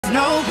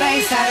no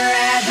place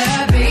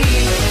I'd rather be.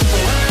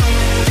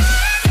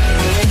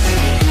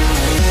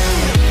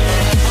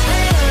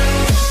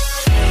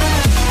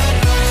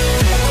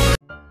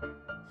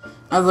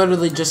 I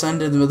literally just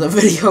ended with a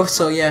video,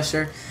 so yeah,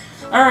 sure.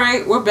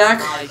 Alright, we're back.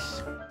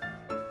 Nice.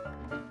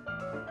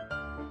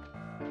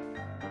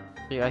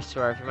 Dude, I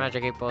swear, if your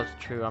magic 8 ball is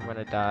true, I'm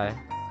gonna die.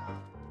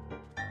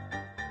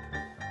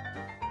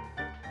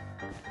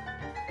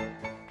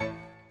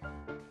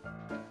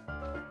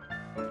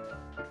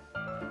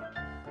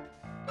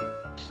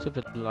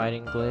 Stupid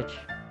lighting glitch.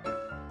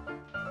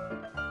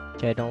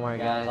 Okay, don't worry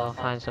guys, I'll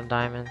find some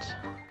diamonds.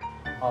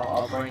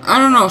 I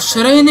don't know,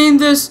 should I name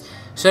this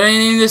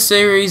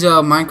series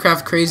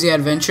Minecraft Crazy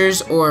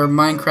Adventures or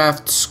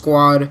Minecraft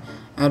Squad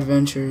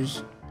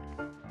Adventures?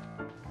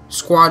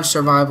 Squad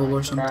Survival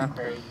or something.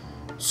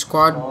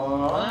 Squad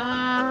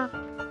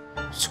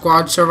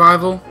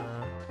Survival?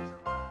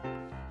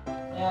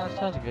 Yeah, that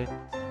sounds good.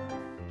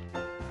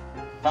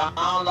 Found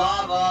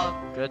lava!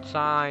 Good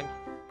sign.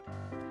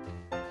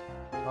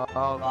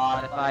 Oh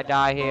god, if I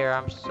die here,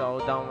 I'm so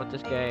done with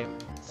this game.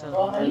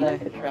 Oh, I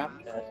like a trap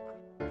net.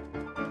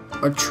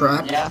 A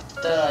trap?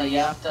 You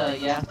have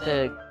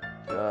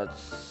to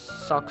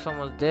suck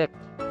someone's dick.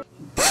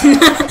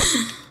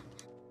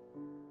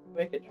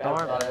 Make a Don't trap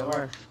worry about it, it net.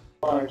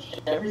 works.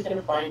 Jeffrey's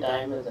gonna find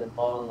diamonds and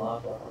fall in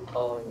lava. I'm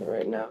following you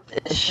right now.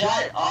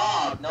 Shut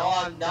up! No,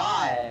 I'm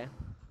not.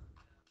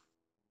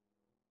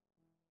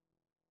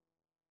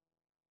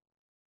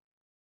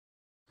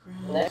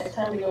 Next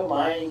time we go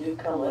mining, you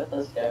come with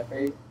us,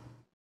 Jeffrey.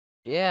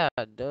 Yeah,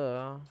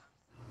 duh.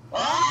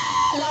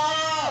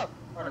 Ah,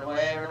 no! Run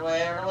away, run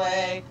away, run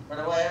away, run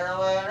away, run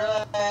away, run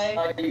away.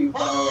 How do you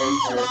fell away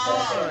for a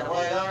second? Run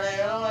away, run away,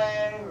 run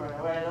away, run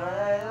away, run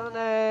away, run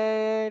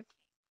away.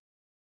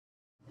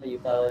 You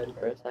fell in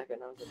for a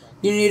second. I'll get back.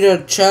 You need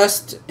a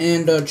chest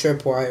and a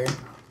tripwire.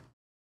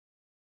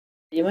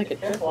 You make a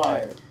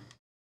tripwire.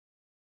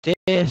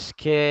 This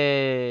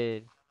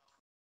kid.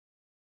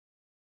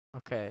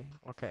 Okay,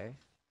 okay.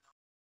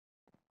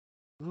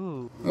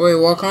 Ooh. Wait,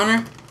 what,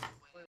 Connor?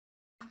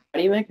 How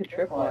do you make a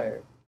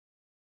tripwire?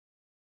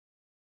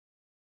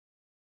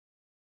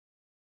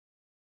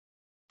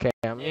 Okay,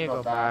 I'm gonna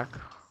go back.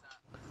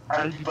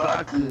 I'll be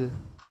back. Why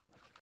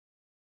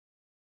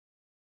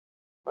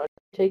don't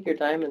you take your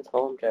diamonds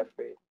home,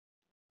 Jeffrey?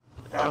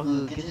 Get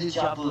the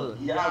chopper.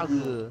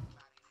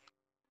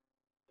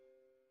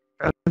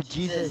 Oh,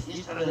 Jesus,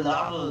 he's for the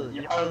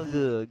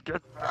lava.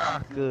 Get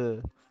back.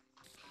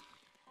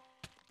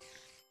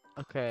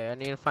 Okay, I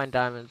need to find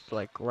diamonds,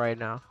 like, right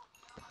now.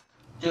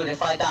 Dude,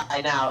 if I die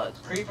now, a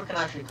creeper can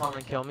actually come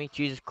and kill me.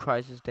 Jesus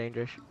Christ, it's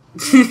dangerous.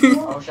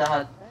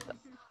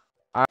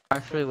 I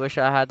actually wish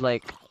I had,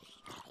 like,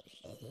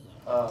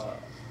 a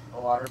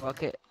water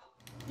bucket.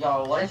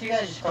 Yo, what if you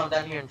guys just come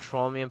down here and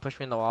troll me and push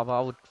me in the lava?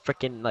 I would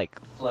freaking, like,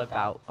 flip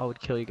out. I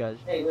would kill you guys.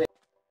 Hey, wait.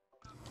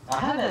 I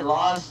haven't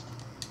lost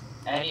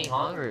any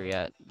hunger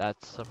yet.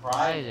 That's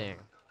surprising.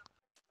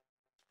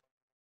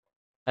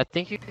 I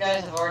think you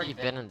guys have already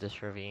been in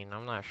this ravine.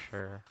 I'm not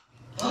sure.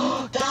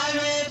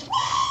 Diamond!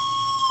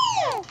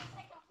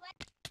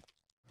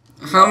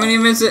 How many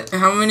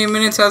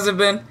minutes has it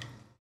been?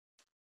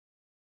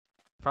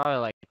 Probably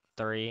like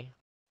 3.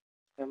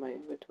 Got my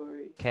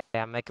inventory. Okay,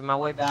 I'm making my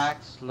way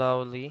back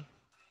slowly.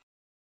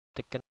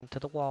 Sticking to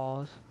the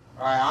walls.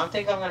 Alright, I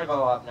think I'm gonna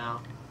go up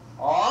now.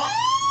 Oh!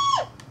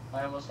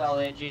 I almost fell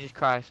in. Jesus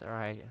Christ.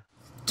 Alright.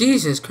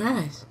 Jesus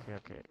Christ.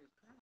 Okay.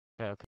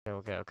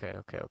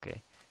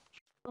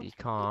 Be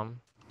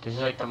calm. This is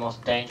like the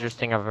most dangerous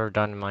thing I've ever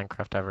done in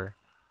Minecraft ever.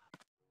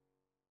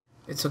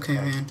 It's okay,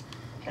 man.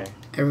 Okay.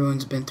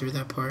 Everyone's been through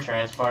that part.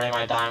 Transporting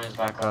my diamonds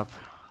back up.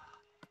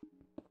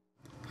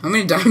 How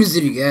many diamonds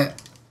did you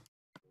get?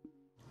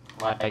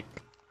 Like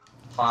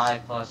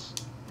 5 plus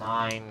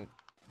 9.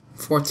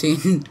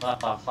 14. What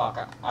the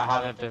fuck? I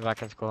haven't been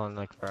back in school in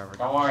like forever.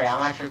 Don't worry,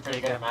 I'm actually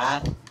pretty good at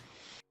math.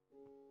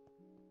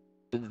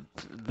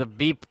 The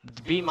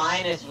B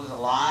minus was a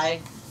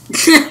lie.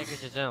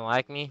 Niggas just didn't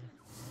like me.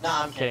 No,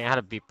 I'm kidding. I had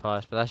a B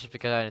plus, but that's just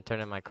because I didn't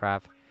turn in my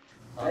crap.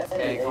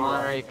 Okay,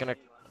 Connor, you're gonna.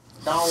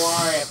 Don't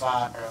worry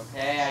about her,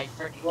 okay? I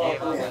freaking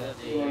gave up with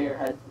the year.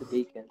 Head to the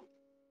beacon.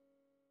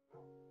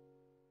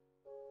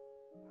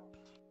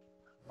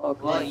 Okay.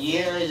 What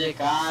year is it,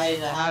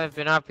 guys? I haven't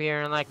been up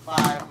here in like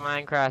 5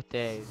 Minecraft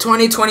days.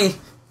 2020.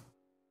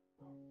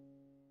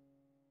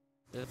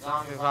 The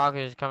zombie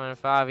apocalypse is coming in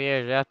 5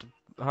 years. You have to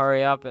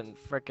hurry up and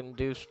freaking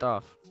do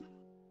stuff.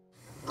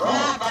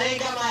 Crap! I didn't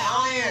get my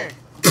iron.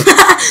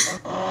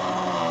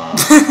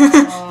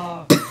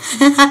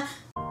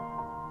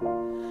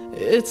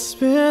 It's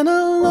been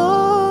a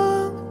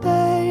long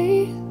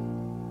day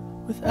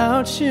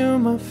without you,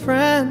 my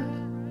friend,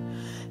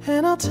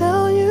 and I'll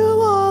tell you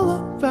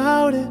all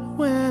about it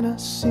when I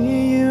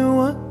see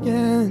you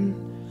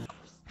again.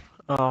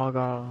 All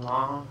got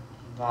along,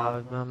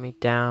 brought me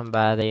down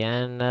by the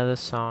end of the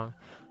song.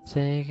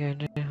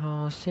 Singing the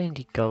whole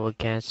Cindy go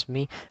against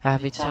me.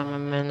 Every time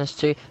I'm in the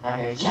street, I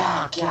hear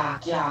yak,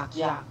 yak, yak,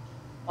 yak.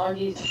 On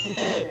these.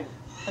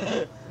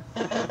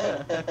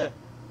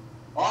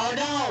 Oh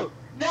no!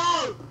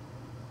 No!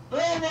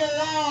 Leave me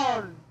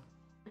alone!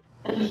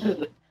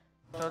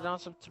 Throw down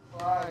some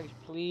supplies,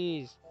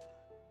 please.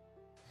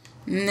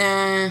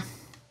 Nah.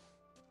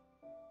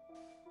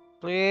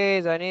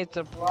 Please, I need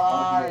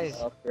supplies.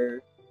 I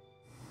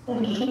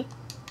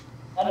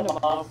had a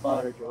mob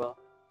spawner, Joel.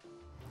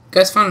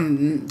 Guys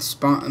found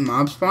a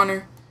mob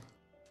spawner?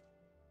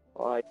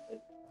 Oh, I did.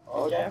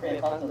 Oh, Jeffrey,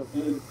 I found some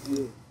food,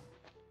 too.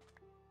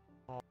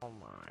 Oh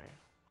my.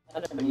 I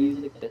had a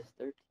music disc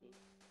 13.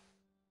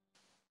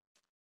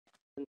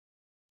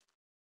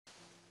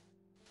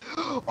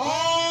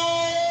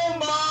 Oh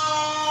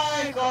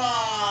my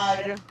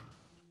god!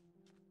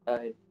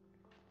 I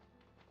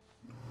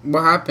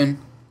What happened?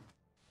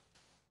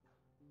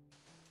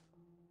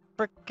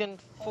 Frickin'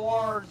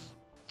 4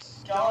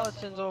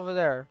 skeletons over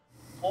there.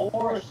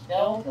 4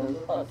 skeletons.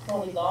 There's about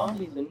 20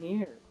 zombies in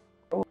here.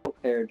 Oh,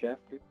 there,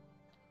 Jeffrey.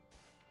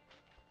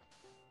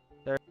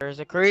 There's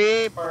a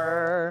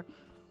creeper.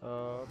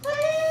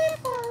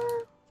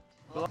 Creeper.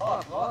 Blow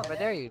up, but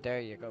there you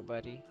go,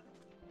 buddy.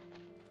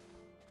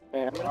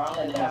 Man, I'm I gonna only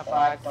send have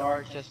that 5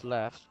 torches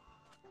left.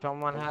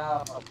 Someone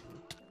help.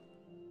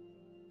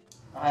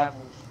 I have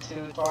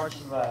 2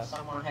 torches left.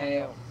 Someone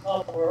help.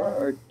 Oh,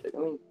 or I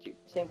mean,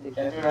 same thing,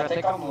 Dude, Jeffrey. I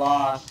think I'm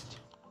lost.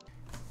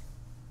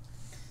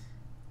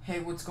 Hey,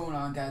 what's going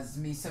on, guys? It's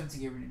me,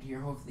 70 here.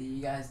 Hopefully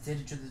you guys did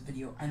enjoy this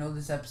video. I know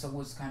this episode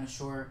was kind of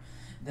shorter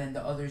than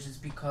the others. It's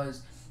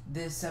because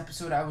this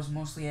episode I was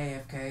mostly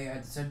AFK. I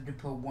decided to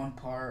put one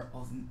part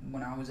of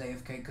when I was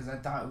AFK because I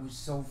thought it was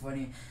so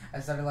funny. I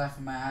started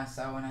laughing my ass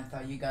out, and I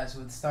thought you guys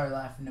would start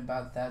laughing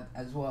about that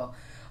as well.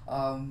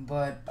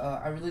 But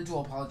I really do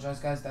apologize,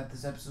 guys, that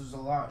this episode is a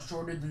lot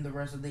shorter than the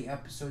rest of the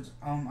episodes.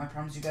 I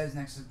promise you guys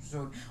next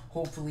episode,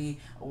 hopefully,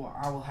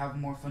 I will have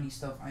more funny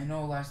stuff. I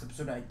know last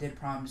episode I did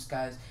promise,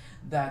 guys,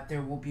 that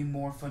there will be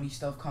more funny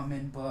stuff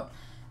coming, but,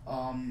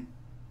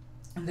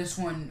 this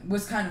one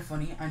was kind of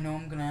funny. I know,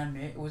 I'm gonna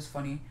admit, it was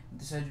funny. I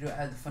decided to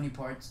add the funny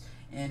parts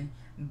in,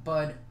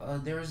 but,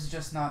 there was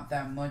just not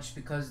that much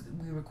because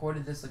we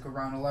recorded this, like,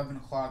 around 11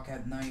 o'clock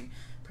at night,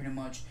 pretty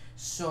much.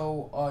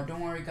 So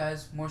don't worry,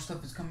 guys, more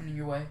stuff is coming in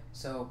your way.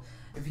 So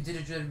if you did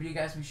enjoy the video,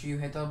 guys, make sure you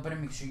hit that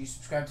button, make sure you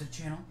subscribe to the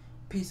channel.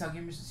 Peace out,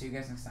 gamers, and see you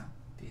guys next time.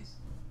 Peace.